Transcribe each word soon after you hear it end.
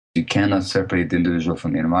You cannot separate the individual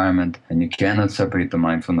from the environment, and you cannot separate the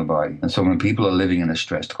mind from the body. And so when people are living in a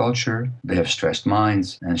stressed culture, they have stressed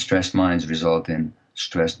minds, and stressed minds result in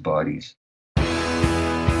stressed bodies.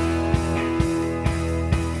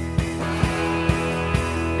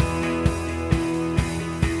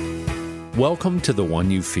 Welcome to The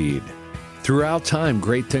One You Feed. Throughout time,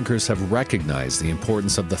 great thinkers have recognized the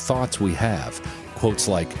importance of the thoughts we have. Quotes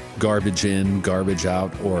like, garbage in, garbage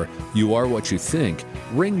out, or you are what you think,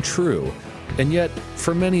 ring true. And yet,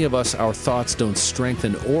 for many of us, our thoughts don't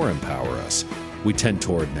strengthen or empower us. We tend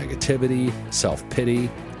toward negativity,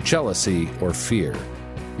 self-pity, jealousy, or fear.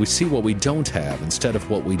 We see what we don't have instead of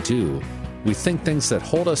what we do. We think things that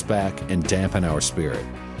hold us back and dampen our spirit.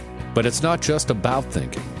 But it's not just about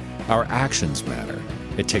thinking. Our actions matter.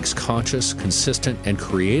 It takes conscious, consistent, and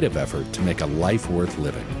creative effort to make a life worth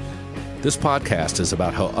living. This podcast is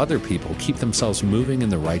about how other people keep themselves moving in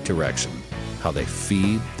the right direction, how they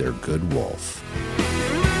feed their good wolf.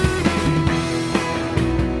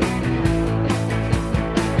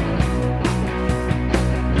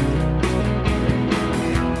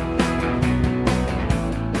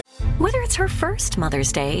 Whether it's her first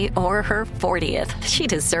Mother's Day or her 40th, she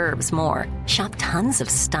deserves more. Shop tons of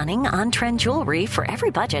stunning on-trend jewelry for every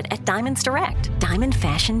budget at Diamonds Direct. Diamond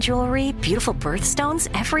fashion jewelry, beautiful birthstones,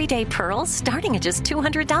 everyday pearls starting at just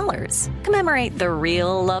 $200. Commemorate the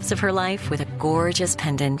real loves of her life with a gorgeous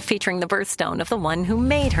pendant featuring the birthstone of the one who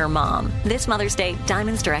made her mom. This Mother's Day,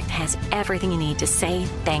 Diamonds Direct has everything you need to say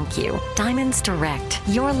thank you. Diamonds Direct.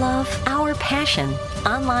 Your love, our passion.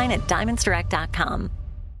 Online at diamondsdirect.com.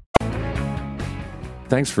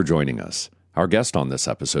 Thanks for joining us. Our guest on this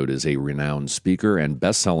episode is a renowned speaker and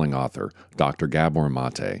best-selling author, Dr. Gabor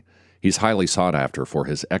Mate. He's highly sought after for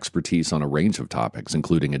his expertise on a range of topics,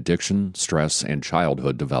 including addiction, stress, and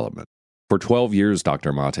childhood development. For 12 years,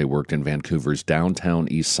 Dr. Mate worked in Vancouver's downtown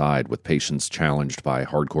east side with patients challenged by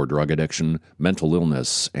hardcore drug addiction, mental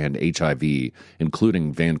illness, and HIV,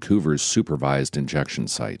 including Vancouver's supervised injection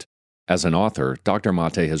site. As an author, Dr.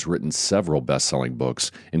 Mate has written several best-selling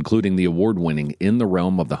books, including the award-winning In the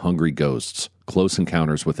Realm of the Hungry Ghosts, Close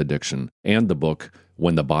Encounters with Addiction, and the book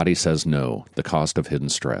When the Body Says No, The Cost of Hidden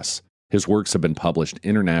Stress. His works have been published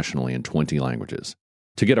internationally in 20 languages.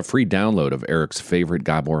 To get a free download of Eric's favorite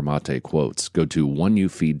Gabor Mate quotes, go to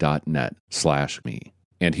oneyoufeed.net/me.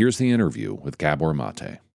 And here's the interview with Gabor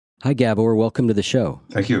Mate. Hi, Gabor. Welcome to the show.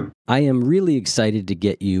 Thank you. I am really excited to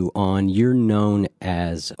get you on. You're known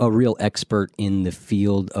as a real expert in the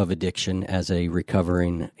field of addiction. As a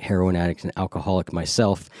recovering heroin addict and alcoholic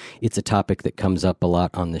myself, it's a topic that comes up a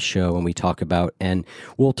lot on the show and we talk about. And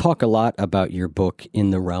we'll talk a lot about your book,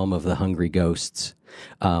 In the Realm of the Hungry Ghosts,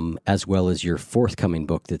 as well as your forthcoming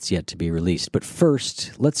book that's yet to be released. But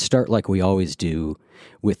first, let's start like we always do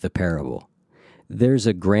with the parable. There's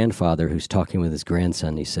a grandfather who's talking with his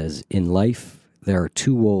grandson. He says, in life, there are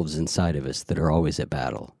two wolves inside of us that are always at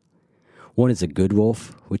battle. One is a good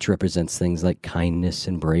wolf, which represents things like kindness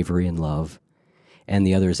and bravery and love. And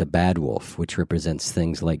the other is a bad wolf, which represents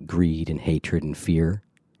things like greed and hatred and fear.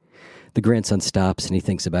 The grandson stops and he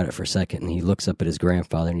thinks about it for a second, and he looks up at his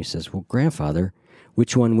grandfather and he says, well, grandfather,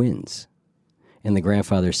 which one wins? And the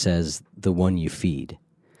grandfather says, the one you feed.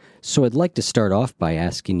 So I'd like to start off by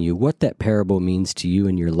asking you what that parable means to you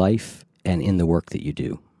in your life and in the work that you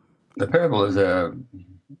do. The parable is a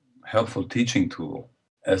helpful teaching tool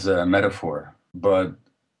as a metaphor, but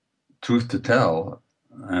truth to tell,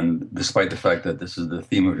 and despite the fact that this is the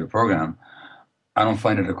theme of your program, I don't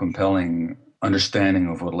find it a compelling understanding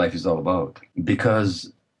of what life is all about,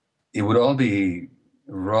 because it would all be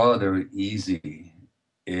rather easy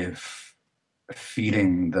if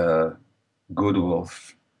feeding the good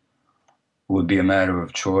wolf would be a matter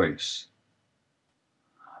of choice.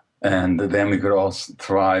 And then we could all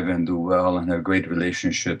thrive and do well and have great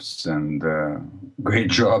relationships and great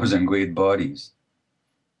jobs and great bodies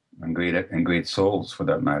and great souls, for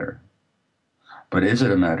that matter. But is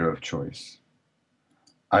it a matter of choice?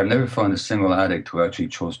 I've never found a single addict who actually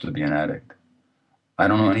chose to be an addict. I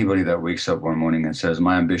don't know anybody that wakes up one morning and says,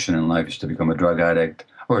 my ambition in life is to become a drug addict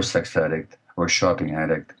or a sex addict or a shopping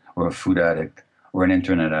addict or a food addict or an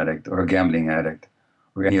internet addict, or a gambling addict,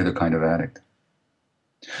 or any other kind of addict.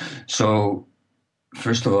 So,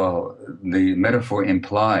 first of all, the metaphor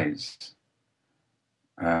implies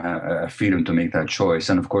freedom to make that choice.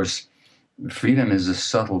 And of course, freedom is a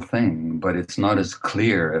subtle thing, but it's not as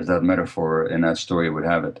clear as that metaphor in that story would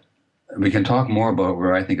have it. We can talk more about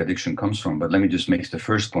where I think addiction comes from, but let me just make the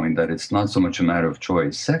first point that it's not so much a matter of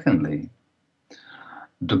choice. Secondly,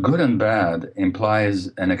 the good and bad implies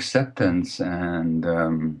an acceptance and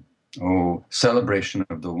celebration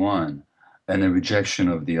of the one and a rejection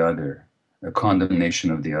of the other, a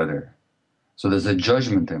condemnation of the other. So there's a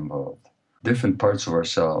judgment involved, different parts of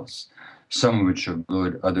ourselves, some of which are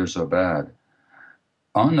good, others are bad.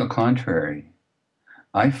 On the contrary,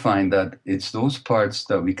 I find that it's those parts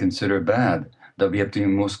that we consider bad that we have to be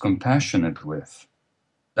most compassionate with.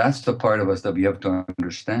 That's the part of us that we have to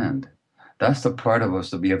understand. That's the part of us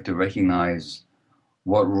that we have to recognize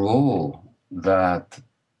what role that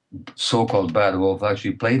so-called bad wolf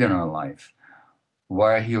actually played in our life,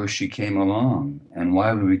 why he or she came along, and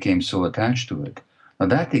why we became so attached to it. Now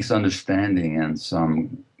that takes understanding and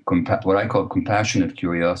some what I call compassionate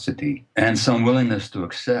curiosity and some willingness to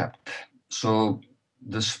accept. So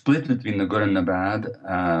the split between the good and the bad,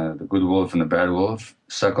 the good wolf and the bad wolf,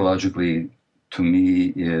 psychologically, to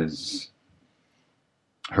me, is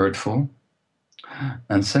hurtful.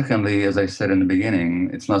 And secondly, as I said in the beginning,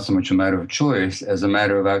 it's not so much a matter of choice as a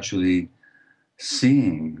matter of actually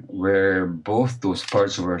seeing where both those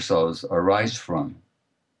parts of ourselves arise from.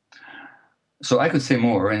 So I could say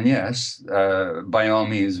more, and yes, by all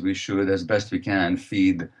means, we should, as best we can,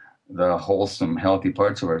 feed the wholesome, healthy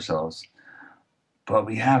parts of ourselves. But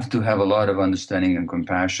we have to have a lot of understanding and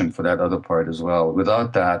compassion for that other part as well.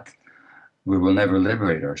 Without that, we will never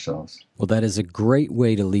liberate ourselves. Well, that is a great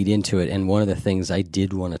way to lead into it. And one of the things I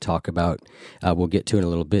did want to talk about, we'll get to in a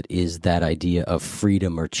little bit, is that idea of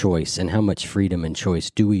freedom or choice, and how much freedom and choice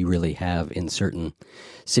do we really have in certain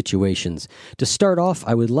situations. To start off,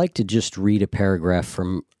 I would like to just read a paragraph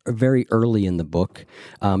from very early in the book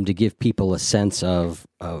to give people a sense of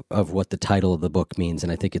what the title of the book means.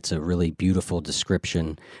 And I think it's a really beautiful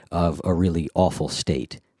description of a really awful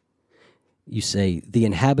state. You say, the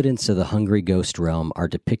inhabitants of the hungry ghost realm are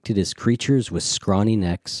depicted as creatures with scrawny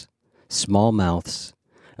necks, small mouths,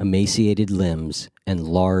 emaciated limbs, and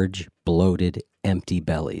large, bloated, empty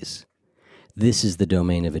bellies. This is the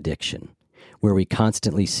domain of addiction, where we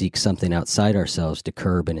constantly seek something outside ourselves to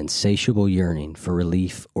curb an insatiable yearning for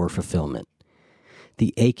relief or fulfillment.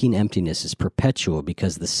 The aching emptiness is perpetual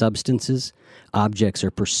because the substances, objects,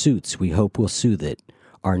 or pursuits we hope will soothe it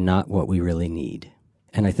are not what we really need.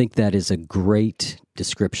 And I think that is a great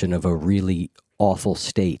description of a really awful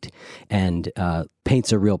state and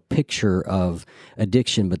paints a real picture of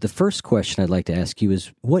addiction. But the first question I'd like to ask you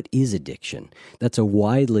is, what is addiction? That's a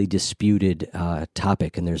widely disputed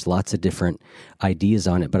topic, and there's lots of different ideas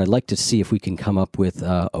on it. But I'd like to see if we can come up with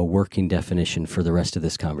a working definition for the rest of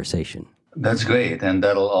this conversation. That's great. And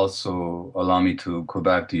that'll also allow me to go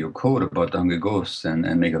back to your quote about the hungry ghosts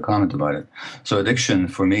and make a comment about it. So addiction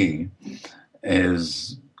for me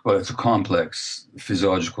is, well, it's a complex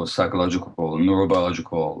physiological, psychological,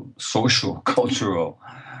 neurobiological, social, cultural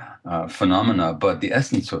phenomena, but the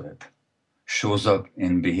essence of it shows up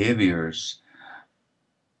in behaviors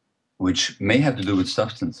which may have to do with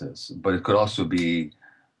substances, but it could also be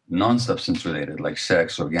non-substance related, like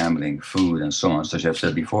sex or gambling, food, and so on, such as I've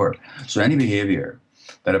said before. So any behavior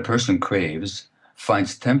that a person craves,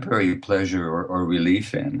 finds temporary pleasure or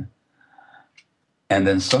relief in, and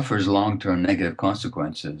then suffers long-term negative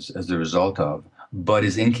consequences as a result of, but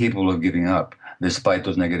is incapable of giving up despite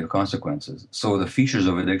those negative consequences. So the features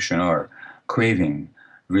of addiction are craving,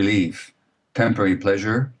 relief, temporary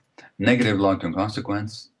pleasure, negative long-term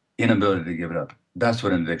consequence, inability to give it up. That's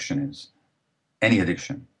what an addiction is. Any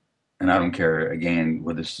addiction. And I don't care, again,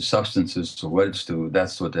 whether it's to substances or what it's to,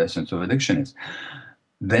 that's what the essence of addiction is.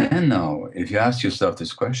 Then now, if you ask yourself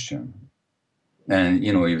this question, and,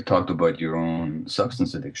 you know, you've talked about your own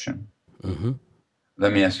substance addiction. Mm-hmm.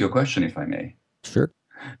 Let me ask you a question, if I may. Sure.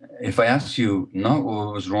 If I asked you not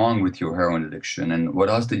what was wrong with your heroin addiction, and what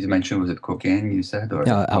else did you mention? Was it cocaine, you said? Or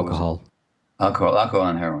alcohol. Alcohol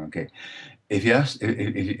and heroin, okay.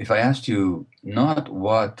 If I asked you not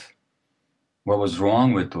what was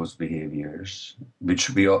wrong with those behaviors, which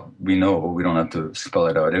we know, we don't have to spell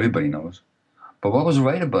it out, everybody knows, but what was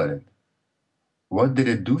right about it? What did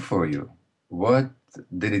it do for you? What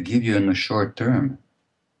did it give you in the short term?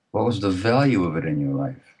 What was the value of it in your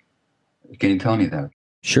life? Can you tell me that?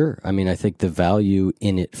 Sure. I mean, I think the value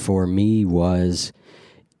in it for me was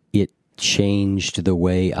it changed the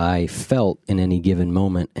way I felt in any given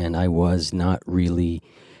moment, and I was not really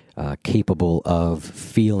capable of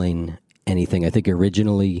feeling anything. I think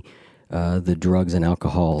originally the drugs and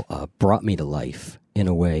alcohol brought me to life in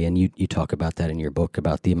a way, and you talk about that in your book,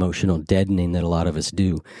 about the emotional deadening that a lot of us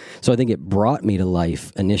do. So I think it brought me to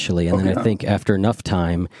life initially, and then I think after enough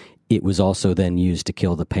time, it was also then used to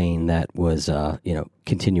kill the pain that was,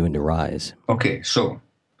 continuing to rise. Okay, so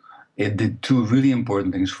it did two really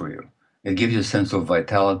important things for you. It gives you a sense of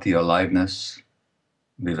vitality, aliveness,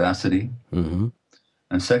 vivacity. Mm-hmm.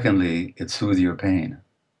 And secondly, it soothed your pain.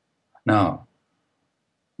 Now,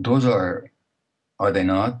 those are they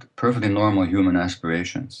not perfectly normal human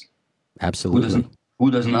aspirations? Absolutely. Who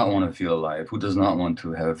does not want to feel alive? Who does not want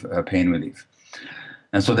to have pain relief?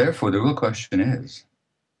 And so therefore, the real question is,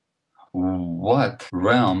 what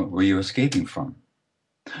realm were you escaping from?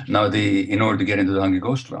 Now, in order to get into the hungry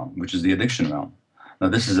ghost realm, which is the addiction realm. Now,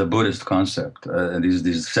 this is a Buddhist concept.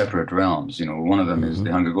 These separate realms. One of them is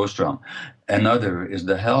the hungry ghost realm. Another is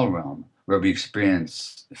the hell realm, where we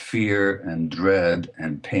experience fear and dread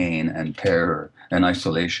and pain and terror and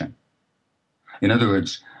isolation. In other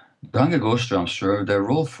words, the hungry ghost realm served their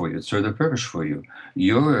role for you. It served their purpose for you.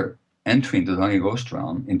 Your entry into the hungry ghost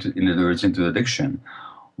realm, in other words, into addiction,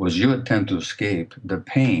 was your attempt to escape the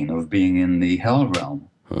pain of being in the hell realm,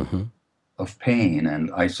 of pain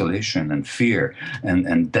and isolation and fear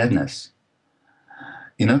and deadness.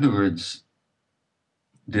 In other words,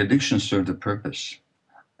 the addiction served a purpose.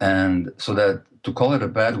 And so that to call it a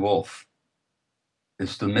bad wolf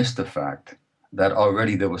is to miss the fact that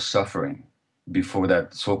already there was suffering before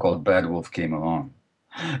that so-called bad wolf came along.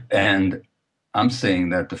 And I'm saying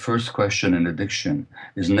that the first question in addiction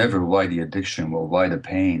is never why the addiction, well, why the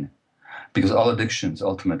pain? Because all addictions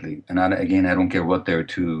ultimately, and again, I don't care what they're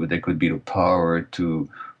to, they could be to power, to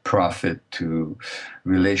profit, to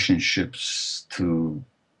relationships, to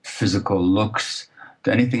physical looks,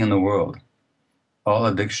 to anything in the world. All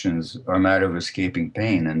addictions are a matter of escaping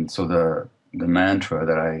pain. And so the mantra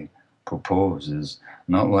that I propose is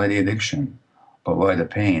not why the addiction, but why the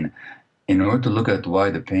pain. In order to look at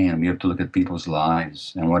why the pain, we have to look at people's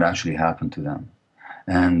lives and what actually happened to them.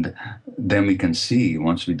 And then we can see,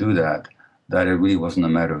 once we do that it really wasn't a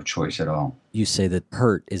matter of choice at all. You say that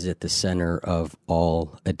hurt is at the center of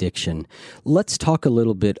all addiction. Let's talk a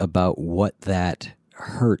little bit about what that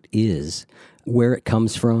hurt is, where it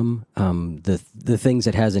comes from, the things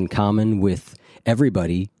it has in common with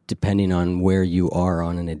everybody, depending on where you are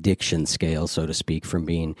on an addiction scale, so to speak, from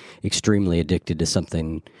being extremely addicted to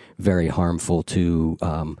something very harmful to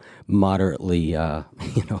moderately,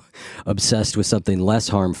 obsessed with something less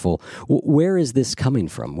harmful. Where is this coming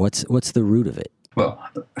from? What's the root of it? Well,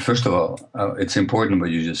 first of all, it's important what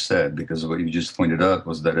you just said, because what you just pointed out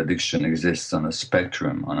was that addiction exists on a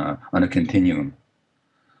spectrum, on a continuum.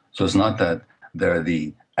 So it's not that there are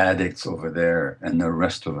the addicts over there and the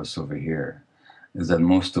rest of us over here. Is that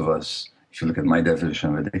most of us, if you look at my definition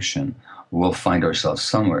of addiction, will find ourselves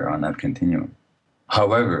somewhere on that continuum.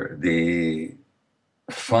 However, the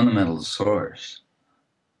fundamental source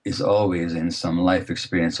is always in some life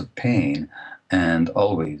experience of pain and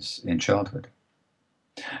always in childhood.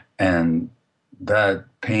 And that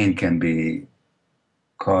pain can be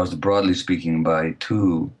caused, broadly speaking, by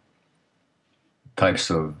two types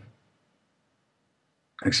of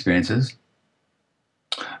experiences.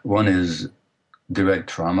 One is direct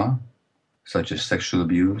trauma, such as sexual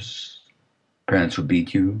abuse, parents who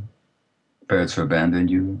beat you, parents who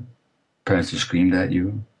abandoned you, parents who screamed at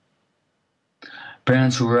you,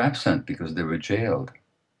 parents who were absent because they were jailed,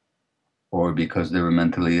 or because they were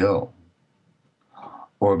mentally ill,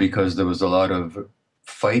 or because there was a lot of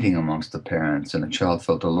fighting amongst the parents and the child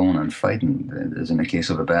felt alone and frightened, as in the case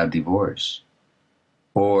of a bad divorce,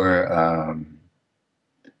 or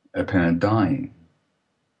a parent dying.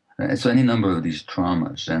 So any number of these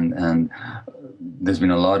traumas, and there's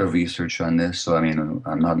been a lot of research on this, so I mean,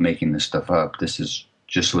 I'm not making this stuff up. This is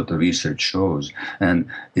just what the research shows. And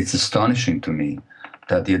it's astonishing to me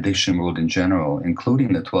that the addiction world in general,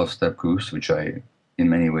 including the 12-step groups, which I,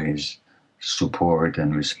 in many ways, support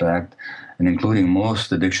and respect, and including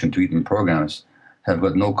most addiction treatment programs, have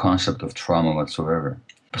got no concept of trauma whatsoever.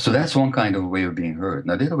 So that's one kind of way of being hurt.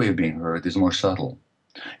 Now, the other way of being hurt is more subtle.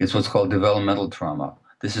 It's what's called developmental trauma.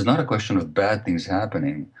 This is not a question of bad things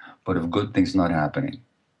happening, but of good things not happening.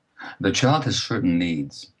 The child has certain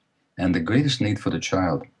needs, and the greatest need for the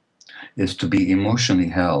child is to be emotionally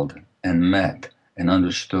held and met and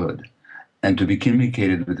understood, and to be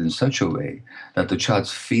communicated with in such a way that the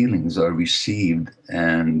child's feelings are received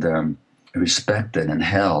and respected and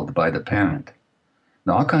held by the parent.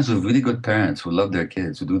 Now, all kinds of really good parents who love their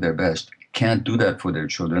kids, who do their best, can't do that for their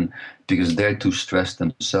children because they're too stressed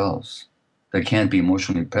themselves. They can't be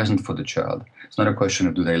emotionally present for the child. It's not a question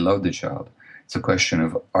of do they love the child. It's a question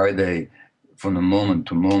of are they, from the moment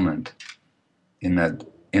to moment, in that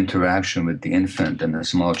interaction with the infant and the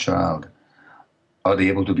small child, are they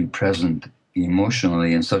able to be present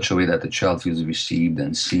emotionally in such a way that the child feels received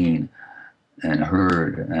and seen and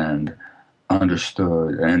heard and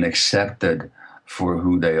understood and accepted for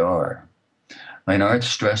who they are? In our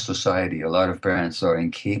stressed society, a lot of parents are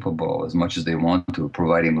incapable, as much as they want to,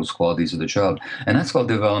 providing those qualities to the child. And that's called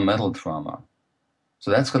developmental trauma. So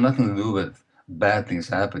that's got nothing to do with bad things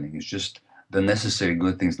happening. It's just the necessary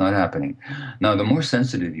good things not happening. Now, the more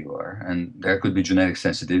sensitive you are, and there could be genetic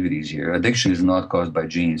sensitivities here, addiction is not caused by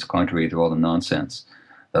genes, contrary to all the nonsense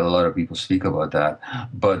that a lot of people speak about that.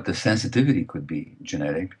 But the sensitivity could be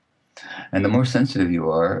genetic. And the more sensitive you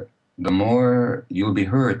are, the more you'll be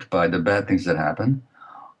hurt by the bad things that happen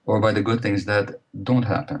or by the good things that don't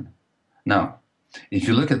happen. Now, if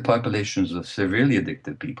you look at populations of severely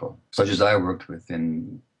addicted people, such as I worked with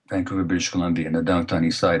in Vancouver, British Columbia, in the downtown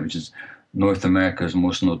east side, which is North America's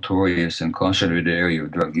most notorious and concentrated area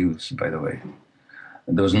of drug use, by the way.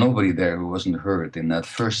 There was nobody there who wasn't hurt in that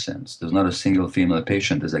first sense. There's not a single female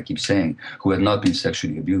patient, as I keep saying, who had not been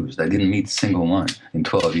sexually abused. I didn't meet a single one in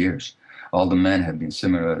 12 years. All the men had been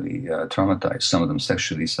similarly traumatized, some of them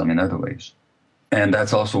sexually, some in other ways. And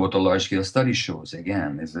that's also what the large-scale study shows,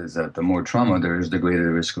 again, is that the more trauma there is, the greater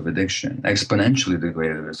the risk of addiction, exponentially the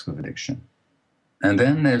greater the risk of addiction. And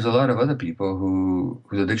then there's a lot of other people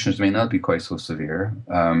whose addictions may not be quite so severe,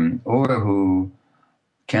 or who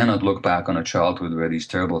cannot look back on a childhood where these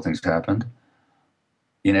terrible things happened.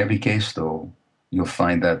 In every case, though, you'll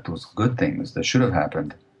find that those good things that should have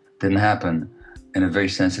happened didn't happen, and a very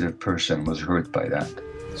sensitive person was hurt by that.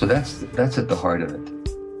 So that's at the heart of it.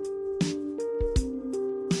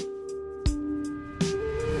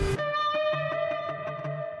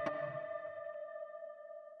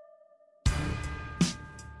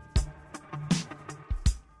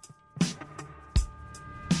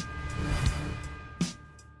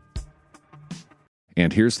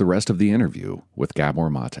 And here's the rest of the interview with Gabor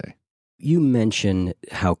Mate. You mention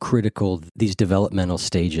how critical these developmental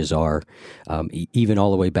stages are, even all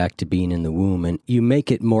the way back to being in the womb. And you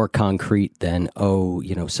make it more concrete than,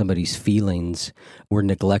 somebody's feelings were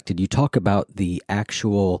neglected. You talk about the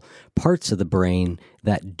actual parts of the brain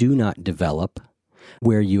that do not develop,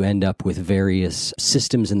 where you end up with various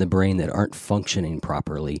systems in the brain that aren't functioning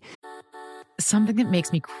properly. Something that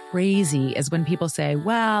makes me crazy is when people say,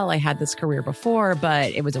 well, I had this career before,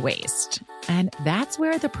 but it was a waste. And that's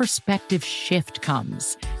where the perspective shift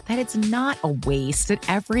comes, that it's not a waste, that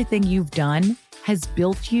everything you've done has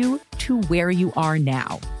built you to where you are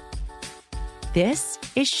now. This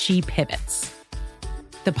is She Pivots,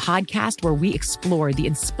 the podcast where we explore the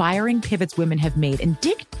inspiring pivots women have made and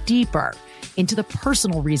dig deeper into the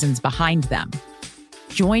personal reasons behind them.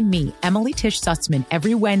 Join me, Emily Tish Sussman,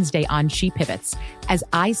 every Wednesday on She Pivots as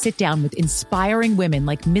I sit down with inspiring women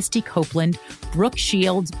like Misty Copeland, Brooke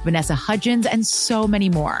Shields, Vanessa Hudgens, and so many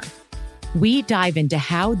more. We dive into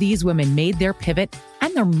how these women made their pivot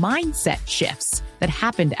and their mindset shifts that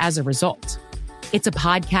happened as a result. It's a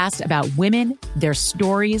podcast about women, their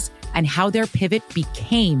stories, and how their pivot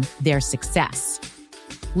became their success.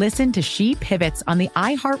 Listen to She Pivots on the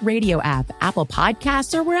iHeartRadio app, Apple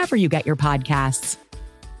Podcasts, or wherever you get your podcasts.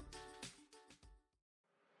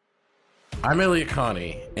 I'm Elliot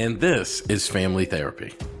Connie, and this is Family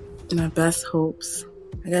Therapy. My best hopes,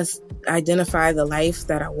 I guess, identify the life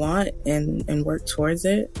that I want and work towards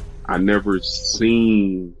it. I never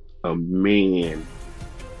seen a man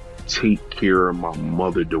take care of my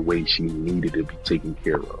mother the way she needed to be taken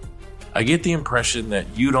care of. I get the impression that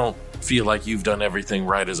you don't feel like you've done everything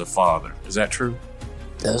right as a father. Is that true?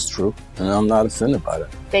 That's true, and I'm not offended by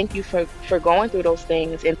that. Thank you for going through those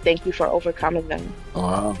things, and thank you for overcoming them.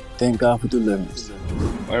 Wow. Thank God for deliverance.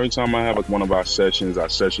 Every time I have one of our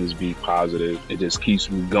sessions be positive. It just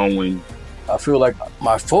keeps me going. I feel like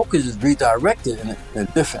my focus is redirected in a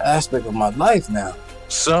different aspect of my life now.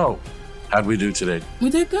 So, how'd we do today?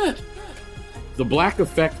 We did good. The Black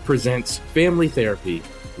Effect presents Family Therapy.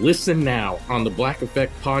 Listen now on the Black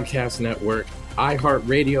Effect Podcast Network,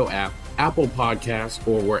 iHeartRadio app, Apple Podcasts,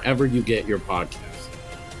 or wherever you get your podcasts.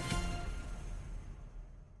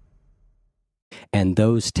 And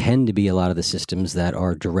those tend to be a lot of the systems that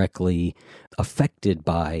are directly affected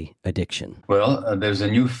by addiction. Well, there's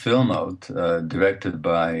a new film out directed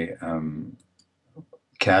by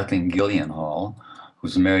Kathleen Gillian-Hall,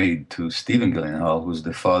 who's married to Stephen Gillian-Hall, who's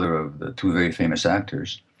the father of the two very famous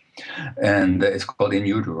actors. And it's called In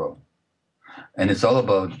Utero. And it's all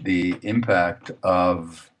about the impact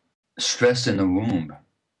of stress in the womb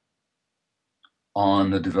on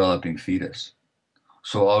the developing fetus.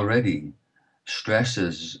 So already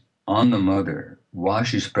stresses on the mother while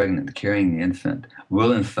she's pregnant, carrying the infant,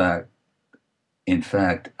 will in fact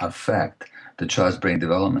affect the child's brain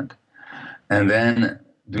development. And then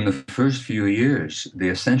during the first few years, the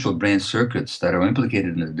essential brain circuits that are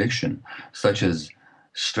implicated in addiction, such as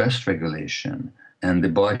stress regulation and the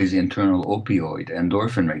body's internal opioid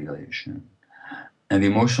endorphin regulation, and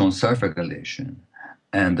emotional self-regulation,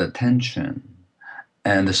 and attention,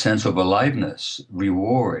 and the sense of aliveness,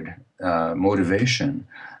 reward, motivation,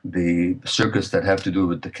 the circuits that have to do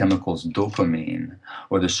with the chemicals dopamine,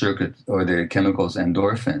 or the chemicals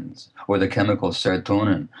endorphins, or the chemical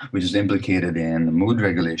serotonin, which is implicated in mood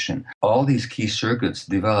regulation. All these key circuits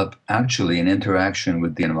develop actually in interaction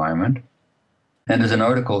with the environment. And there's an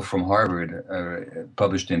article from Harvard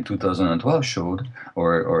published in 2012 showed,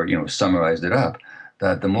 or summarized it up,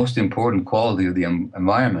 that the most important quality of the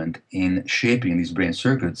environment in shaping these brain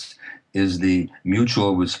circuits is the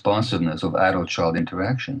mutual responsiveness of adult-child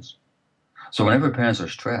interactions. So whenever parents are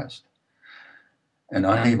stressed and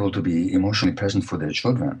unable to be emotionally present for their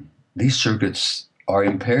children, these circuits are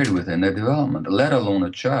impaired within their development, let alone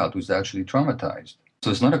a child who's actually traumatized.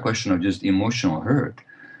 So it's not a question of just emotional hurt.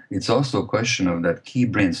 It's also a question of that key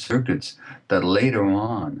brain circuits that later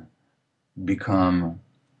on become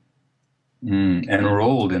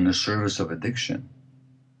enrolled in the service of addiction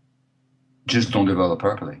just don't develop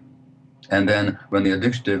properly. And then when the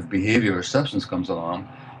addictive behavior or substance comes along,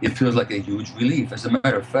 it feels like a huge relief. As a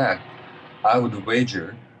matter of fact, I would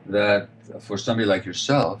wager that for somebody like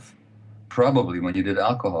yourself, probably when you did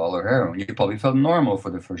alcohol or heroin, you probably felt normal for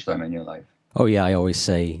the first time in your life. Oh, yeah, I always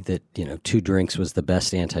say that, 2 drinks was the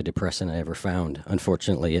best antidepressant I ever found.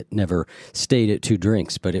 Unfortunately, it never stayed at 2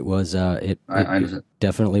 drinks, but it was, it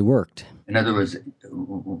definitely worked. In other words,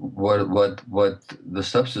 what the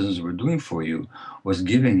substances were doing for you was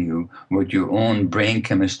giving you what your own brain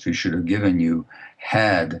chemistry should have given you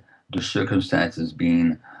had the circumstances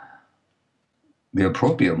been the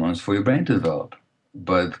appropriate ones for your brain to develop.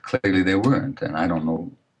 But clearly they weren't, and I don't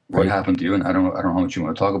know what happened to you, and I don't know how much you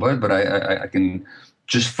want to talk about it, but I can,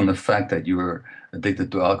 just from the fact that you were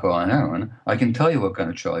addicted to alcohol and heroin, I can tell you what kind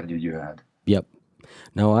of childhood you had. Yep.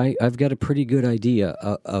 No, I've got a pretty good idea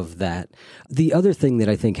of that. The other thing that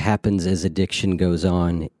I think happens as addiction goes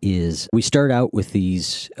on is we start out with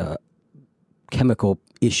these chemical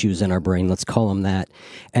issues in our brain, let's call them that.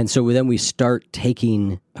 And so then we start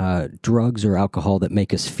taking drugs or alcohol that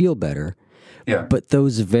make us feel better. Yeah. But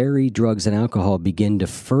those very drugs and alcohol begin to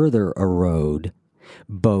further erode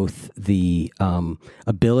both the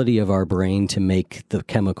ability of our brain to make the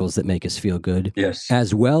chemicals that make us feel good, yes,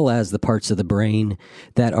 as well as the parts of the brain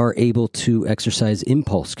that are able to exercise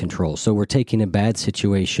impulse control. So we're taking a bad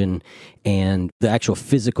situation and the actual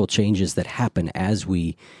physical changes that happen as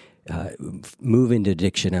we move into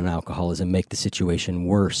addiction and alcoholism make the situation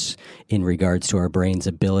worse in regards to our brain's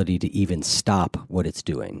ability to even stop what it's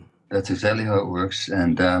doing. That's exactly how it works.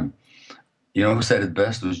 And who said it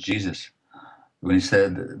best was Jesus, when he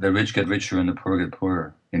said, the rich get richer and the poor get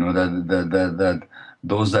poorer. That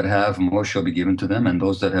those that have more shall be given to them, and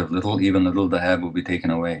those that have little, even little they have, will be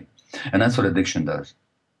taken away. And that's what addiction does.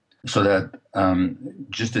 So that,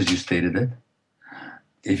 just as you stated it,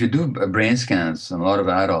 if you do brain scans on a lot of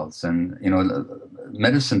adults, and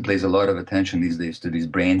medicine pays a lot of attention these days to these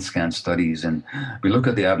brain scan studies, and we look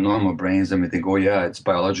at the abnormal brains and we think, oh yeah, it's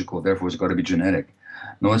biological, therefore it's got to be genetic.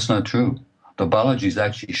 No, it's not true. The biology is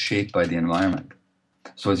actually shaped by the environment.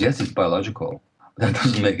 So yes, it's biological, but that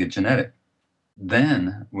doesn't make it genetic.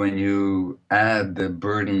 Then when you add the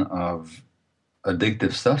burden of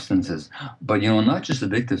addictive substances, but not just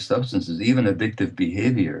addictive substances, even addictive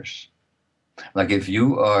behaviors. Like if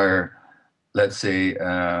you are, let's say,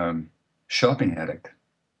 shopping addict,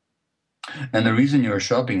 and the reason you're a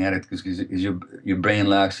shopping addict is your brain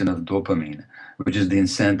lacks enough dopamine, which is the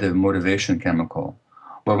incentive motivation chemical.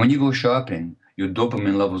 But when you go shopping, your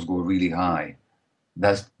dopamine levels go really high.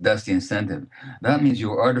 That's the incentive. That means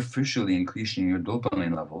you're artificially increasing your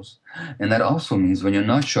dopamine levels. And that also means when you're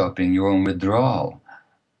not shopping, you're on withdrawal.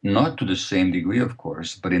 Not to the same degree, of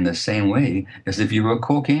course, but in the same way as if you were a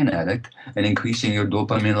cocaine addict and increasing your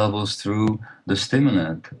dopamine levels through the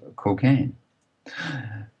stimulant, cocaine.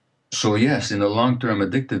 So yes, in the long-term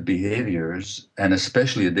addictive behaviors, and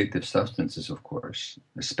especially addictive substances, of course,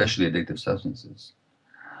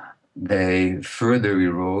 they further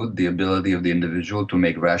erode the ability of the individual to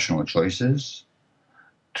make rational choices,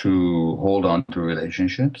 to hold on to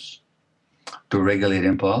relationships, to regulate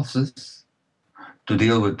impulses, to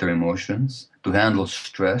deal with their emotions, to handle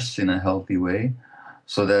stress in a healthy way,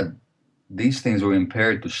 so that these things were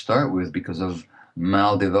impaired to start with because of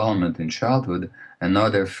maldevelopment in childhood, and now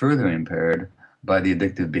they're further impaired by the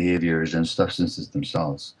addictive behaviors and substances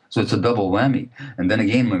themselves. So it's a double whammy. And then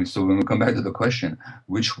again, when we come back to the question,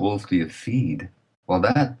 which wolf do you feed? Well,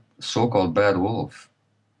 that so-called bad wolf,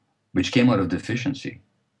 which came out of deficiency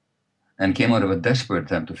and came out of a desperate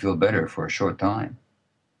attempt to feel better for a short time,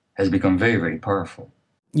 has become very, very powerful.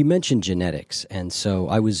 You mentioned genetics, and so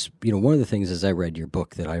I was, one of the things as I read your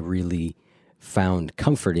book that I really found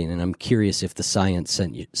comforting, and I'm curious if the science,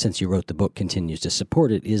 since you wrote the book, continues to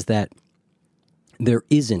support it, is that there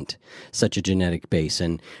isn't such a genetic base.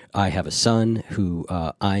 And I have a son who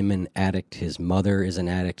I'm an addict. His mother is an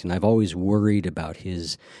addict. And I've always worried about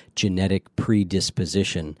his genetic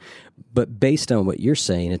predisposition. But based on what you're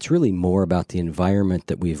saying, it's really more about the environment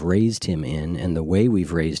that we've raised him in and the way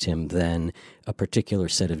we've raised him than a particular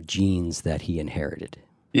set of genes that he inherited.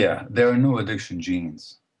 Yeah, there are no addiction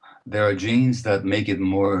genes. There are genes that make it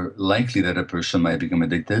more likely that a person might become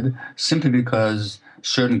addicted simply because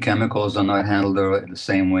certain chemicals are not handled the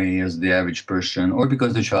same way as the average person, or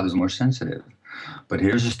because the child is more sensitive. But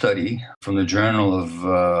here's a study from the Journal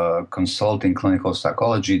of Consulting Clinical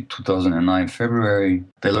Psychology, 2009, February.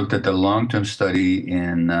 They looked at the long-term study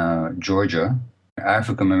in Georgia,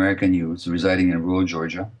 African-American youths residing in rural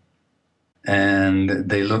Georgia. And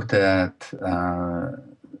they looked at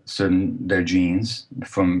their genes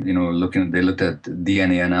from, they looked at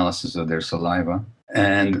DNA analysis of their saliva.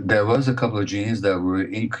 And there was a couple of genes that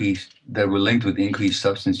were linked with increased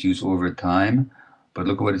substance use over time. But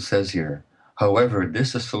look at what it says here. However,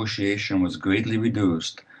 this association was greatly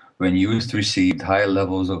reduced when youth received high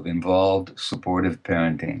levels of involved supportive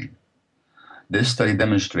parenting. This study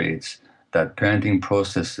demonstrates that parenting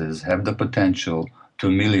processes have the potential to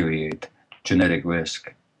ameliorate genetic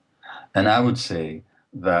risk. And I would say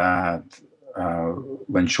that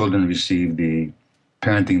when children receive the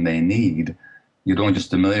parenting they need, you don't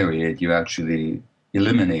just ameliorate, you actually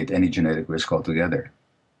eliminate any genetic risk altogether.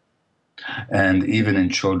 And even in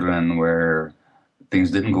children where things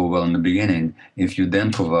didn't go well in the beginning, if you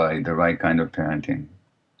then provide the right kind of parenting,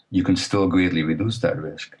 you can still greatly reduce that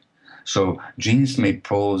risk. So genes may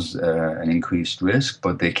pose an increased risk,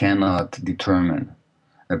 but they cannot determine.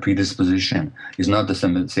 A predisposition is not the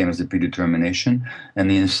same as a predetermination, and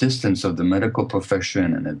the insistence of the medical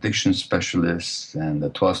profession and addiction specialists and the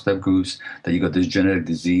 12-step groups that you got this genetic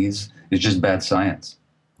disease is just bad science.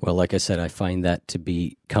 Well, like I said, I find that to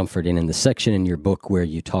be comforting. In the section in your book where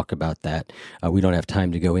you talk about that, we don't have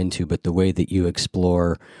time to go into, but the way that you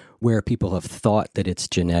explore where people have thought that it's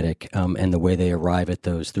genetic and the way they arrive at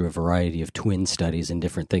those through a variety of twin studies and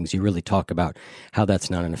different things, you really talk about how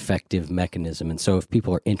that's not an effective mechanism. And so if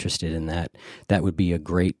people are interested in that, that would be a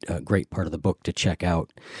great part of the book to check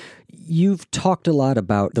out. You've talked a lot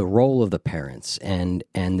about the role of the parents and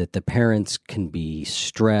that the parents can be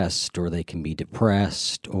stressed or they can be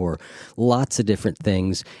depressed or lots of different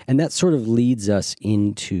things. And that sort of leads us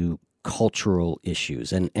into cultural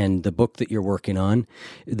issues. And the book that you're working on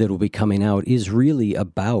that will be coming out is really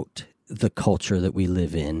about the culture that we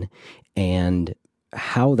live in and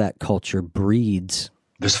how that culture breeds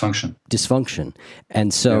dysfunction.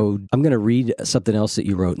 And so I'm going to read something else that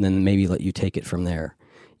you wrote and then maybe let you take it from there.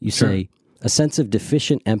 You say, a sense of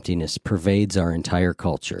deficient emptiness pervades our entire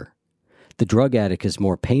culture. The drug addict is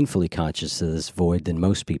more painfully conscious of this void than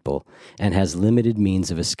most people and has limited means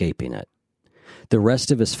of escaping it. The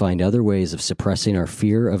rest of us find other ways of suppressing our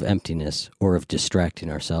fear of emptiness or of distracting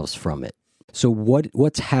ourselves from it. So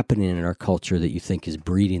what's happening in our culture that you think is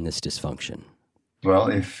breeding this dysfunction? Well,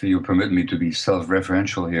 if you permit me to be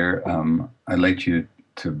self-referential here, I'd like you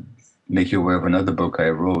to make you aware of another book I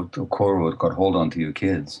wrote, or co-wrote, called Hold On to Your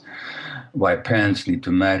Kids, Why Parents Need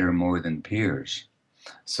to Matter More Than Peers.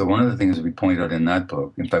 So one of the things we point out in that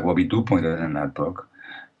book, in fact, what we do point out in that book,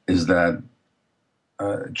 is that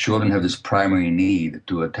children have this primary need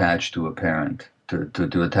to attach to a parent,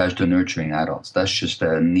 to attach to nurturing adults. That's just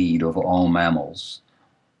a need of all mammals,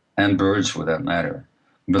 and birds for that matter.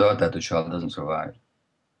 Without that, the child doesn't survive.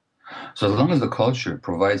 So as long as the culture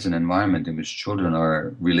provides an environment in which children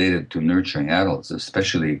are related to nurturing adults,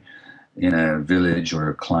 especially in a village or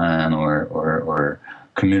a clan or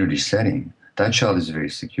community setting, that child is very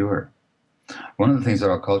secure. One of the things that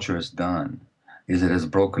our culture has done is it has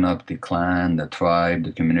broken up the clan, the tribe,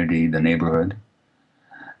 the community, the neighborhood.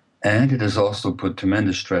 And it has also put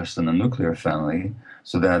tremendous stress on the nuclear family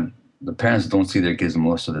so that the parents don't see their kids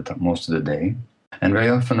most of the day. And very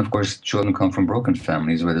often, of course, children come from broken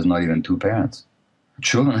families where there's not even two parents.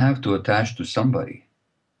 Children have to attach to somebody.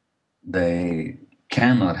 They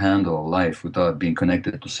cannot handle life without being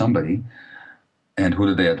connected to somebody. And who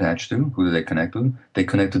do they attach to? Who do they connect to? They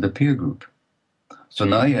connect to the peer group. So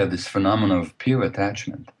now you have this phenomenon of peer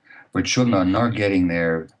attachment, where children are not getting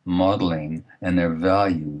their modeling and their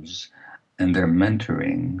values and their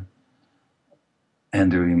mentoring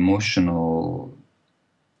and their emotional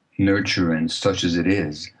nurturance, such as it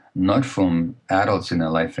is, not from adults in their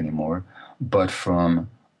life anymore, but from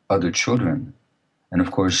other children. And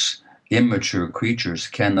of course, immature creatures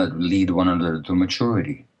cannot lead one another to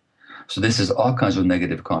maturity. So this is all kinds of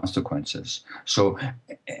negative consequences. So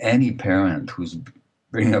any parent who's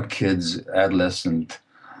bringing up kids, adolescent,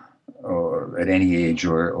 or at any age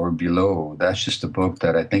or below, that's just a book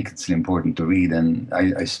that I think it's important to read. And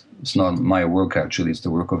it's not my work, actually. It's the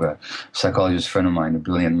work of a psychologist friend of mine, a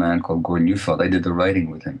brilliant man called Gordon Neufeld. I did the writing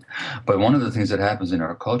with him. But one of the things that happens in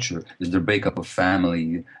our culture is the breakup of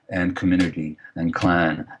family and community and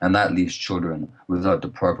clan, and that leaves children without the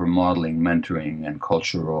proper modeling, mentoring, and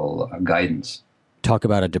cultural guidance. Talk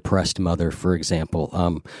about a depressed mother, for example,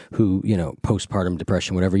 who, postpartum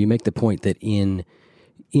depression, whatever. You make the point that in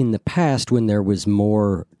the past, when there was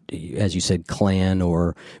more, as you said, clan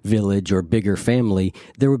or village or bigger family,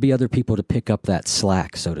 there would be other people to pick up that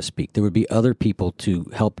slack, so to speak. There would be other people to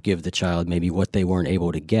help give the child maybe what they weren't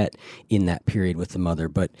able to get in that period with the mother.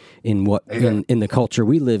 But in the culture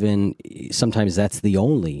we live in, sometimes that's the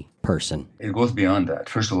only person. It goes beyond that.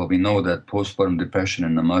 First of all, we know that postpartum depression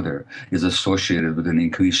in the mother is associated with an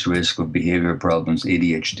increased risk of behavior problems,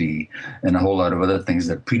 ADHD, and a whole lot of other things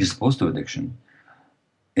that predispose to addiction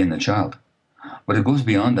in the child. But it goes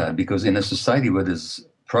beyond that, because in a society where there's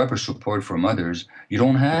proper support for mothers, you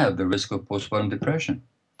don't have the risk of postpartum depression.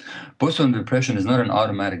 Postpartum depression is not an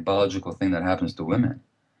automatic biological thing that happens to women.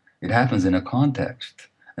 It happens in a context,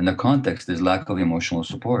 and the context is lack of emotional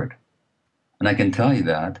support. And I can tell you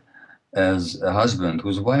that as a husband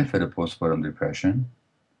whose wife had a postpartum depression,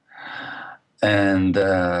 and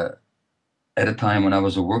at a time when I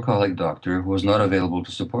was a workaholic doctor who was not available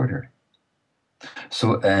to support her.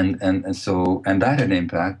 So and that had an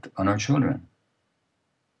impact on our children.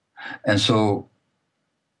 And so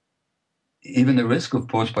even the risk of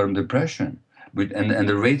postpartum depression, and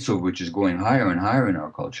the rates of which is going higher and higher in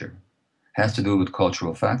our culture, has to do with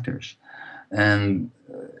cultural factors. And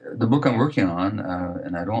the book I'm working on,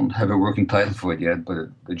 and I don't have a working title for it yet, but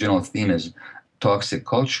the general theme is toxic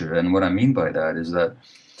culture. And what I mean by that is that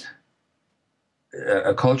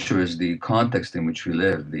a culture is the context in which we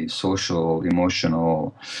live, the social,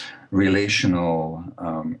 emotional, relational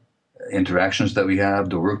interactions that we have,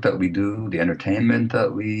 the work that we do, the entertainment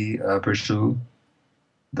that we pursue,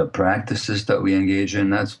 the practices that we engage in.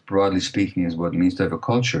 That's, broadly speaking, is what it means to have a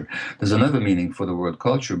culture. There's another meaning for the word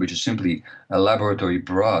culture, which is simply a laboratory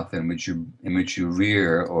broth in which you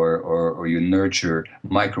rear or you nurture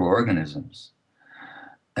microorganisms.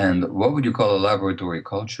 And what would you call a laboratory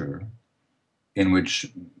culture in which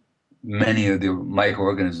many of the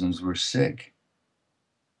microorganisms were sick?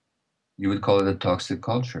 You would call it a toxic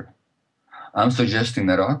culture. I'm suggesting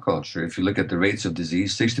that our culture, if you look at the rates of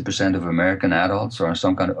disease, 60% of American adults are on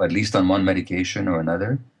some kind of, at least on one medication or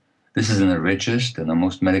another. This is in the richest and the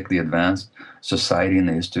most medically advanced society in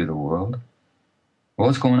the history of the world. Well,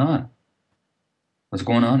 what's going on? What's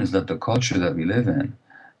going on is that the culture that we live in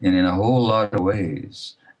a whole lot of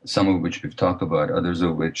ways, some of which we've talked about, others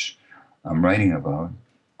of which I'm writing about,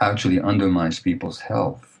 actually undermines people's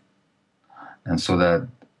health. And so that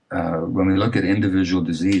when we look at individual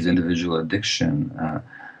disease, individual addiction,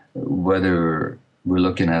 whether we're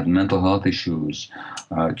looking at mental health issues,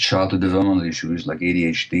 childhood developmental issues like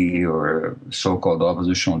ADHD or so-called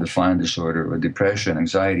oppositional defiant disorder or depression,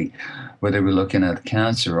 anxiety, whether we're looking at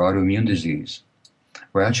cancer, autoimmune disease,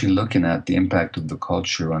 we're actually looking at the impact of the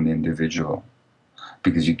culture on the individual,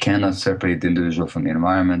 because you cannot separate the individual from the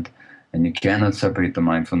environment, and you cannot separate the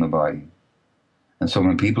mind from the body. And so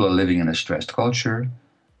when people are living in a stressed culture,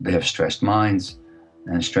 they have stressed minds,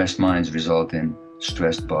 and stressed minds result in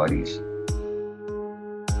stressed bodies.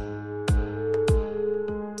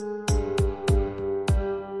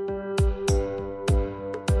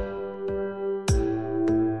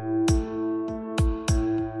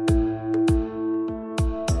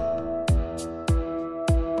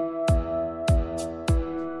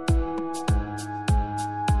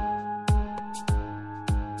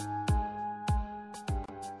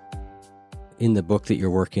 In the book that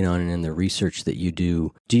you're working on and in the research that you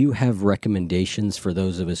do you have recommendations for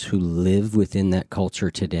those of us who live within that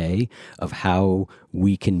culture today of how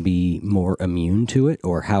we can be more immune to it,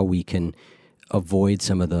 or how we can avoid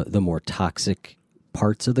some of the more toxic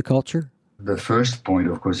parts of the culture? The first point,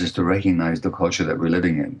 of course, is to recognize the culture that we're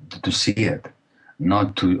living in, to see it,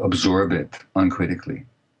 not to absorb it uncritically,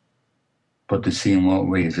 but to see in what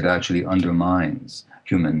ways it actually undermines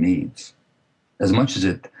human needs. As much as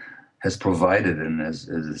it has provided and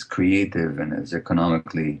is creative and is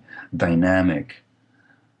economically dynamic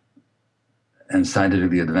and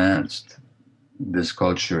scientifically advanced, this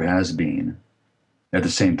culture has been. At the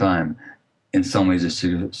same time, in some ways,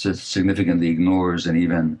 it significantly ignores and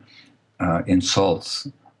even insults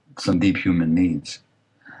some deep human needs.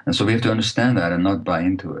 And so we have to understand that and not buy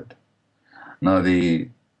into it. Now, the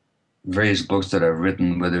various books that I've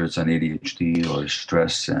written, whether it's on ADHD or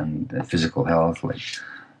stress and physical health, like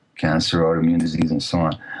cancer, autoimmune disease, and so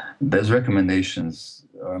on, there's recommendations,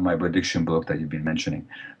 my addiction book that you've been mentioning,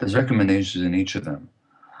 there's recommendations in each of them.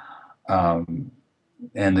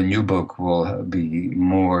 And the new book will be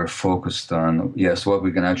more focused on, yes, what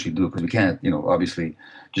we can actually do, because we can't, obviously,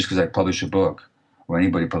 just because I publish a book or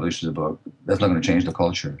anybody publishes a book, that's not going to change the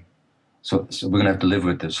culture. So we're going to have to live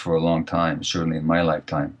with this for a long time, certainly in my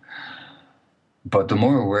lifetime. But the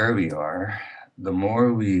more aware we are, the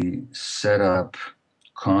more we set up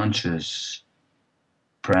conscious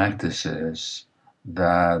practices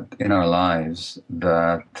that in our lives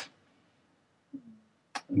that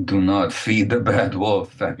do not feed the bad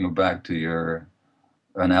wolf. In fact, go back to your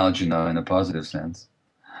analogy now in a positive sense.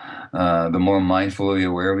 The more mindfully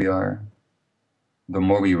aware we are, the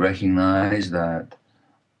more we recognize that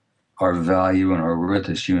our value and our worth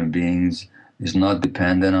as human beings is not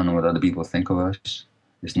dependent on what other people think of us.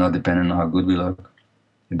 It's not dependent on how good we look.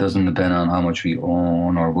 It doesn't depend on how much we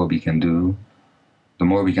own or what we can do. The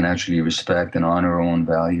more we can actually respect and honor our own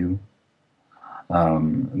value,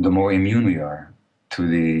 the more immune we are to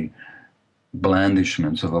the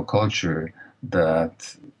blandishments of a culture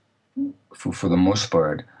that, for the most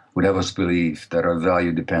part, would have us believe that our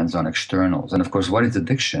value depends on externals. And of course, what is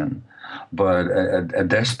addiction? But a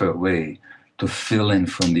desperate way to fill in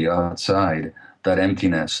from the outside that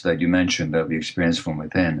emptiness that you mentioned that we experience from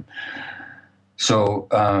within. So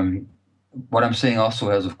what I'm saying also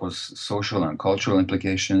has, of course, social and cultural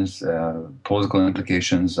implications, political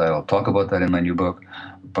implications. I'll talk about that in my new book,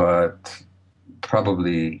 but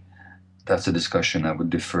probably that's a discussion I would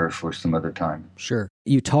defer for some other time. Sure.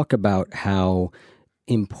 You talk about how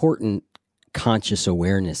important conscious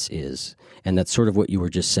awareness is, and that's sort of what you were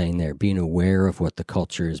just saying there, being aware of what the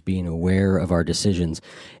culture is, being aware of our decisions.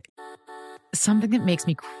 Something that makes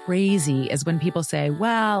me crazy is when people say,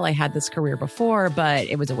 well, I had this career before, but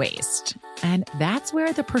it was a waste. And that's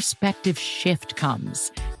where the perspective shift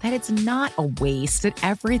comes, that it's not a waste, that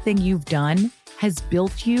everything you've done has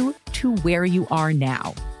built you to where you are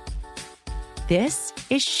now. This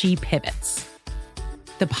is She Pivots,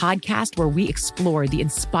 the podcast where we explore the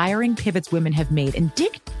inspiring pivots women have made and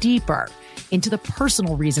dig deeper into the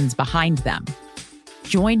personal reasons behind them.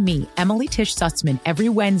 Join me, Emily Tish Sussman, every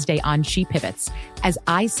Wednesday on She Pivots as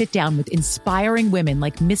I sit down with inspiring women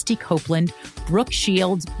like Misty Copeland, Brooke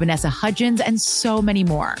Shields, Vanessa Hudgens, and so many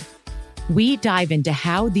more. We dive into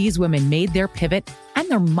how these women made their pivot and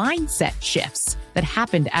their mindset shifts that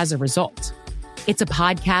happened as a result. It's a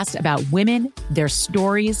podcast about women, their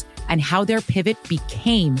stories, and how their pivot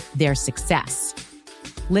became their success.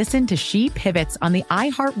 Listen to She Pivots on the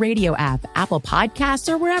iHeartRadio app, Apple Podcasts,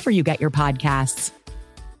 or wherever you get your podcasts.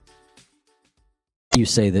 You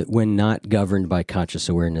say that when not governed by conscious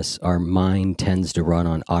awareness, our mind tends to run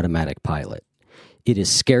on automatic pilot. It is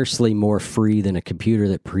scarcely more free than a computer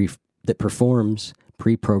that performs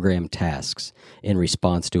pre-programmed tasks in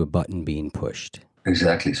response to a button being pushed.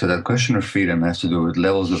 Exactly. So that question of freedom has to do with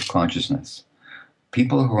levels of consciousness.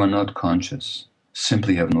 People who are not conscious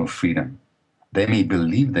simply have no freedom. They may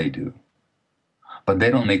believe they do, but they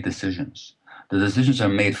don't make decisions. The decisions are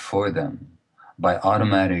made for them by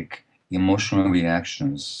automatic emotional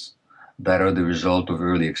reactions that are the result of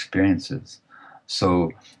early experiences.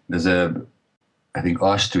 So there's I think,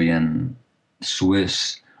 Austrian,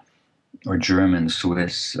 Swiss, or German,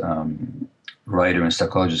 Swiss writer and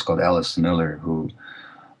psychologist called Alice Miller, who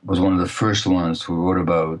was one of the first ones who wrote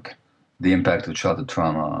about the impact of childhood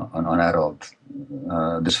trauma on adult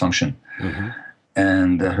dysfunction. Mm-hmm.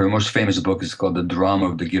 And her most famous book is called The Drama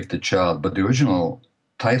of the Gifted Child. But the original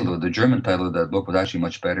title, the German title of that book was actually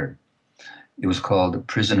much better. It was called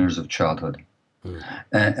Prisoners of Childhood.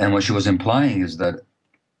 Mm. And what she was implying is that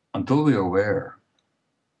until we are aware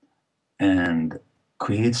and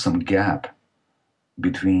create some gap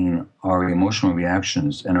between our emotional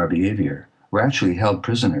reactions and our behavior, we're actually held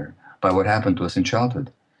prisoner by what happened to us in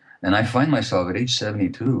childhood. And I find myself at age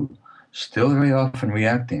 72 still very often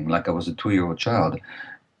reacting like I was a 2-year-old child,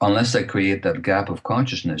 unless I create that gap of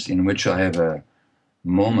consciousness in which I have a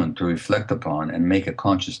moment to reflect upon and make a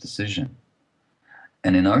conscious decision.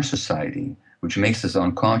 And in our society, which makes us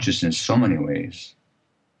unconscious in so many ways,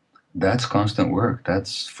 that's constant work.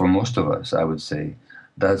 That's, for most of us, I would say,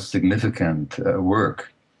 that's significant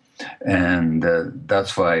work. And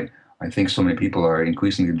that's why I think so many people are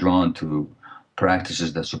increasingly drawn to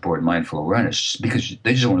practices that support mindful awareness, because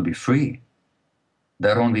they just want to be free. They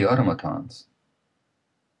don't want to be automatons.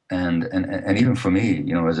 And even for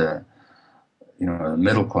me, as a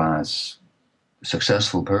middle class,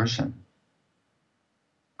 successful person,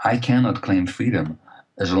 I cannot claim freedom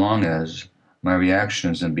as long as my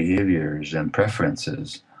reactions and behaviors and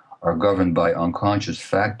preferences are governed by unconscious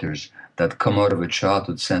factors that come out of a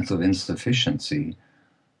childhood sense of insufficiency,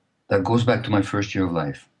 that goes back to my first year of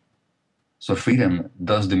life. So freedom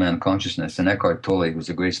does demand consciousness. And Eckhart Tolle, who's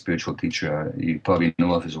a great spiritual teacher, you probably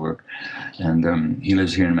know of his work, and he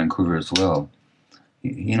lives here in Vancouver as well.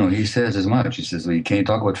 He says as much. He says, well, can you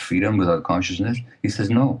talk about freedom without consciousness? He says,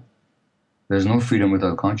 no. There's no freedom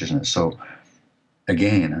without consciousness. So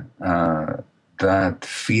again, that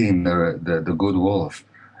feeding the good wolf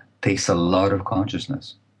takes a lot of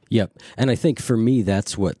consciousness. Yep. And I think for me,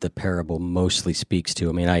 that's what the parable mostly speaks to.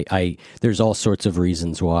 I mean, I there's all sorts of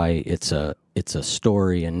reasons why it's a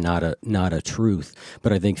story and not a truth.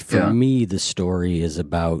 But I think for me, the story is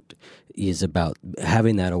about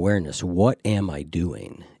having that awareness. What am I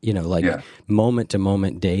doing? Moment to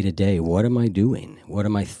moment, day to day, what am I doing? What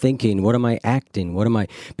am I thinking? What am I acting?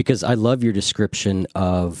 Because I love your description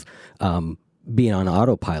of being on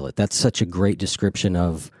autopilot. That's such a great description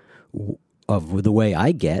of the way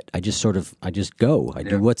I just go. I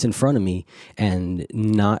do what's in front of me and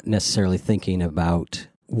not necessarily thinking about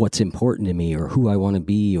what's important to me or who I want to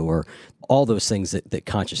be or all those things that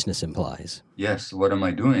consciousness implies. Yes, what am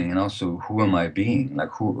I doing? And also, who am I being?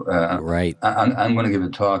 Like who? Right. I'm going to give a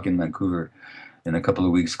talk in Vancouver in a couple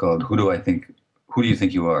of weeks called Who do you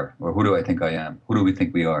think you are? Or who do I think I am? Who do we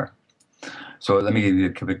think we are? So let me give you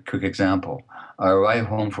a quick example. I arrived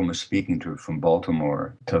home from a speaking tour from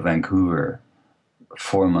Baltimore to Vancouver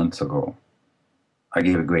 4 months ago. I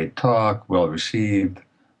gave a great talk, well received.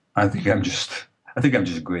 I think I'm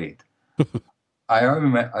just great. I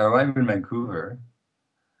arrived in Vancouver.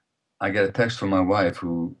 I get a text from my wife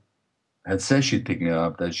who had said she'd pick me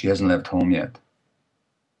up, that she hasn't left home yet.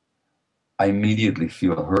 I immediately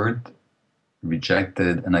feel hurt,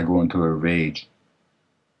 rejected, and I go into a rage.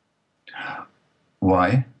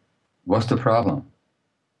 Why? What's the problem?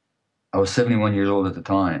 I was 71 years old at the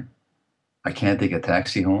time. I can't take a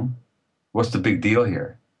taxi home? What's the big deal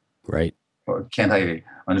here? Right. Or can't I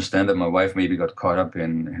understand that my wife maybe got caught up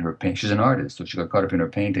in her painting? She's an artist, so she got caught up in her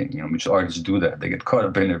painting. Which artists do that. They get caught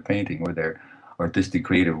up in their painting or their artistic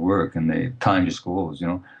creative work, and time just goes,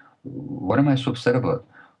 What am I so upset about?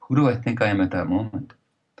 Who do I think I am at that moment?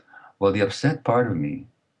 Well, the upset part of me,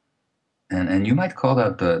 and you might call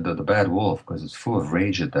that the bad wolf because it's full of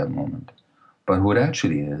rage at that moment. But who it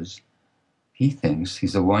actually is, he thinks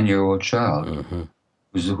he's a 1-year-old child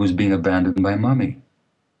who's being abandoned by mommy.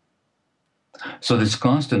 So this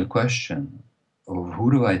constant question of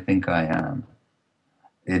who do I think I am,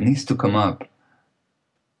 it needs to come up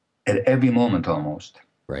at every moment almost.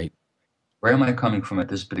 Right. Where am I coming from at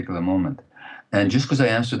this particular moment? And just because I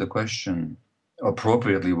answer the question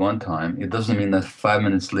appropriately one time, it doesn't mean that 5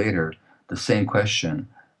 minutes later, the same question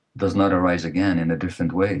does not arise again in a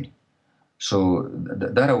different way. So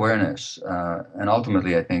that awareness, and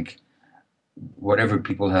ultimately I think whatever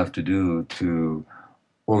people have to do to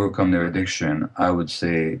overcome their addiction, I would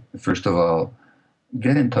say, first of all,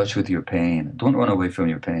 get in touch with your pain. Don't run away from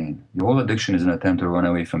your pain. Your whole addiction is an attempt to run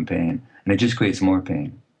away from pain, and it just creates more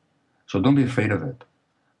pain. So don't be afraid of it.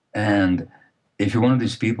 And if you're one of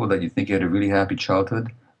these people that you think you had a really happy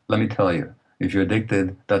childhood, let me tell you, if you're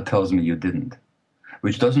addicted, that tells me you didn't.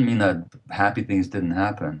 Which doesn't mean that happy things didn't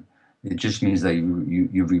happen. It just means that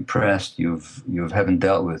you've repressed, you haven't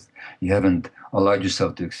dealt with, you haven't allowed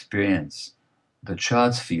yourself to experience the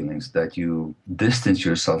child's feelings that you distance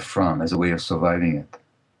yourself from as a way of surviving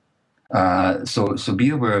it. So be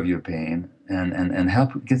aware of your pain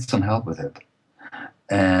and get some help with it.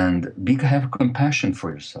 And have compassion for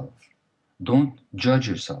yourself. Don't judge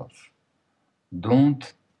yourself.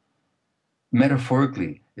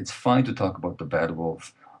 Metaphorically, it's fine to talk about the bad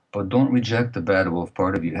wolf, but don't reject the bad wolf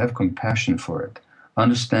part of you. Have compassion for it.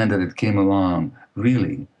 Understand that it came along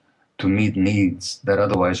really to meet needs that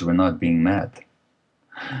otherwise were not being met.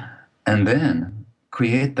 And then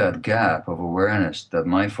create that gap of awareness, that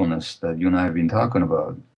mindfulness that you and I have been talking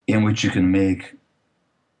about, in which you can make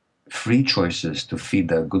free choices to feed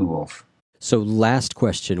that good wolf. So last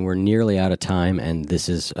question, we're nearly out of time, and this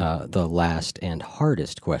is the last and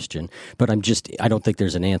hardest question, but I don't think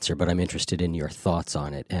there's an answer, but I'm interested in your thoughts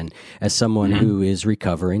on it. And as someone who is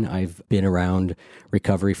recovering, I've been around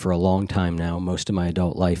recovery for a long time now, most of my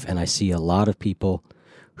adult life, and I see a lot of people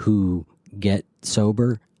who get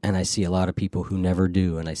sober, and I see a lot of people who never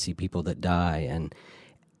do, and I see people that die,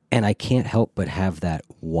 and I can't help but have that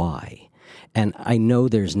why. And I know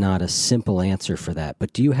there's not a simple answer for that,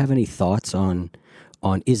 but do you have any thoughts on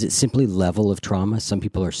is it simply level of trauma? Some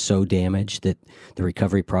people are so damaged that the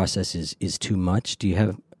recovery process is too much. Do you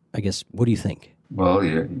have, I guess, what do you think? Well,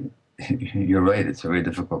 you're right. It's a very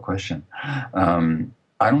difficult question.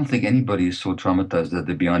 I don't think anybody is so traumatized that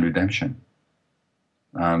they're beyond redemption.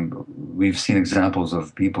 We've seen examples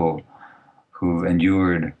of people who've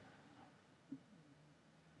endured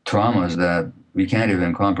traumas that we can't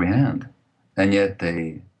even comprehend, and yet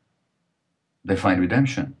they find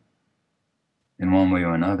redemption in one way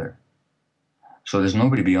or another. So there's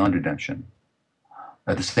nobody beyond redemption.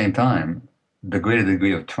 At the same time, the greater the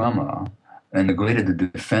degree of trauma and the greater the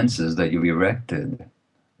defenses that you've erected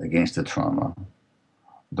against the trauma,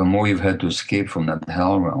 the more you've had to escape from that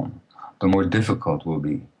hell realm, the more difficult it will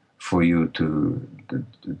be for you to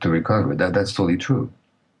recover. That's totally true.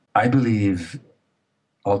 I believe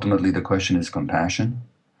ultimately the question is compassion.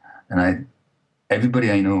 And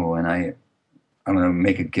everybody I know, and I'm going to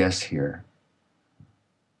make a guess here,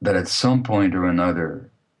 that at some point or another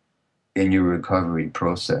in your recovery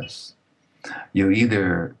process, you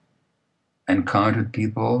either encountered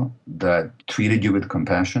people that treated you with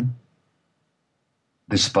compassion,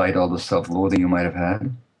 despite all the self-loathing you might have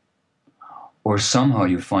had, or somehow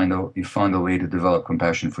you found a way to develop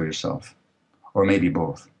compassion for yourself, or maybe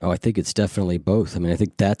both. Oh, I think it's definitely both. I mean, I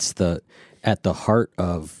think that's at the heart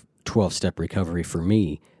of 12-step recovery for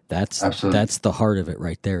me. That's the heart of it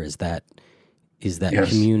right there. Is that yes.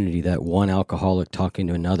 Community, that one alcoholic talking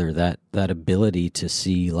to another, that ability to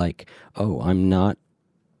see like, oh, I'm not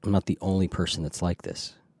the only person that's like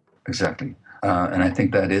this. Exactly. And I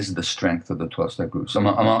think that is the strength of the 12-step groups.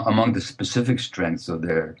 Among the specific strengths of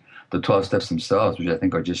the 12 steps themselves, which I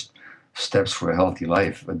think are just steps for a healthy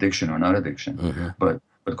life, addiction or not addiction. Mm-hmm. But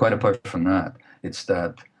quite apart from that, it's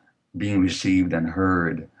that being received and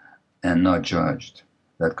heard and not judged,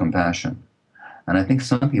 that compassion. And I think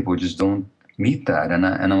some people just don't meet that. And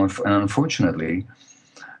unfortunately,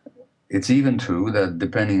 it's even true that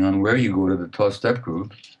depending on where you go to the 12-step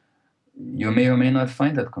group, you may or may not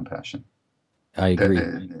find that compassion. I agree.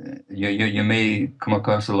 You may come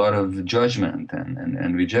across a lot of judgment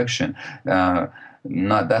and rejection.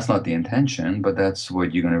 That's not the intention, but that's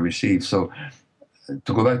what you're going to receive. So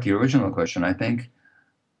to go back to your original question, I think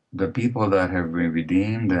the people that have been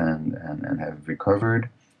redeemed and have recovered,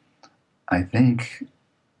 I think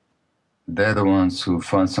they're the ones who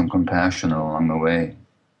found some compassion along the way,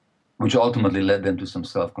 which ultimately led them to some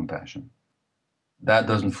self-compassion. That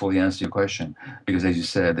doesn't fully answer your question, because as you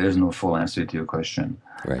said, there's no full answer to your question.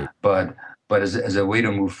 Right. But as a way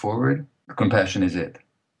to move forward, compassion is it.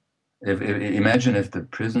 Imagine if the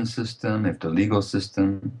prison system, if the legal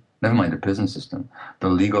system, never mind the prison system, the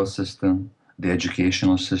legal system, the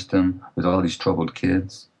educational system with all these troubled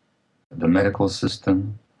kids, the medical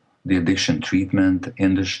system, the addiction treatment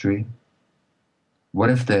industry,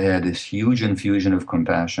 what if they had this huge infusion of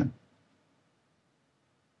compassion?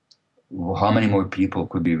 How many more people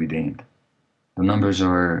could be redeemed? The numbers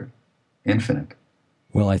are infinite.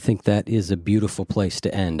 Well, I think that is a beautiful place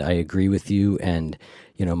to end. I agree with you. And,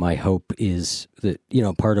 my hope is that,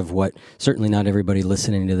 part of what certainly not everybody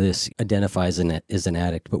listening to this identifies as an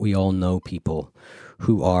addict, but we all know people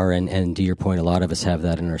who are, and to your point, a lot of us have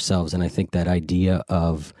that in ourselves. And I think that idea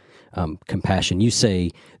of compassion, you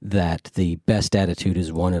say that the best attitude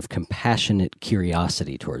is one of compassionate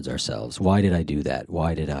curiosity towards ourselves. Why did I do that?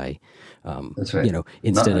 Why did I, That's right.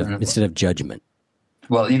 Instead of judgment.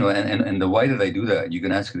 Well, and the why did I do that? You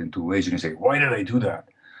can ask it in two ways. You can say, why did I do that?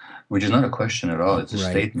 Which is not a question at all. It's a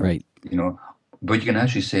statement. Right. But you can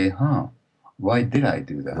actually say, why did I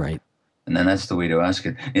do that? Right. And then that's the way to ask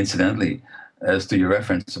it. Incidentally, as to your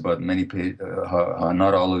reference about how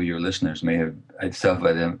not all of your listeners may have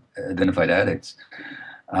self-identified addicts,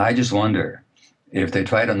 I just wonder if they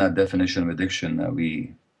tried on that definition of addiction that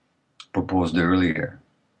we proposed earlier,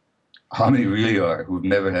 how many really are who've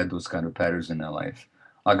never had those kind of patterns in their life?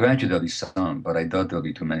 I'll grant you there'll be some, but I doubt there'll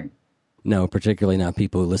be too many. No, particularly not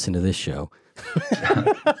people who listen to this show.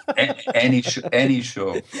 any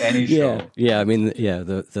show. Yeah. I mean,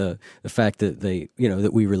 the fact that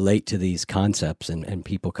that we relate to these concepts and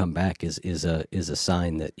people come back is a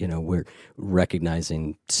sign that we're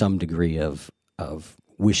recognizing some degree of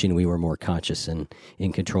wishing we were more conscious and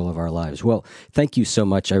in control of our lives. Well, thank you so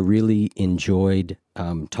much. I really enjoyed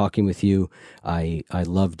talking with you. I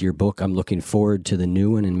loved your book. I'm looking forward to the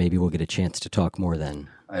new one, and maybe we'll get a chance to talk more then.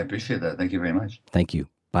 I appreciate that. Thank you very much. Thank you.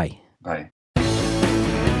 Bye. Bye.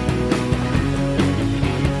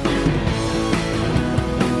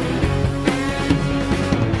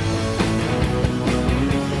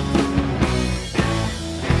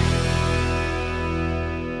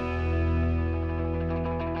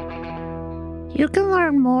 You can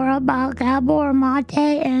learn more about Gabor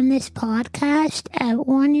Mate and this podcast at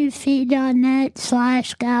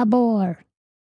oneufeed.net/Gabor.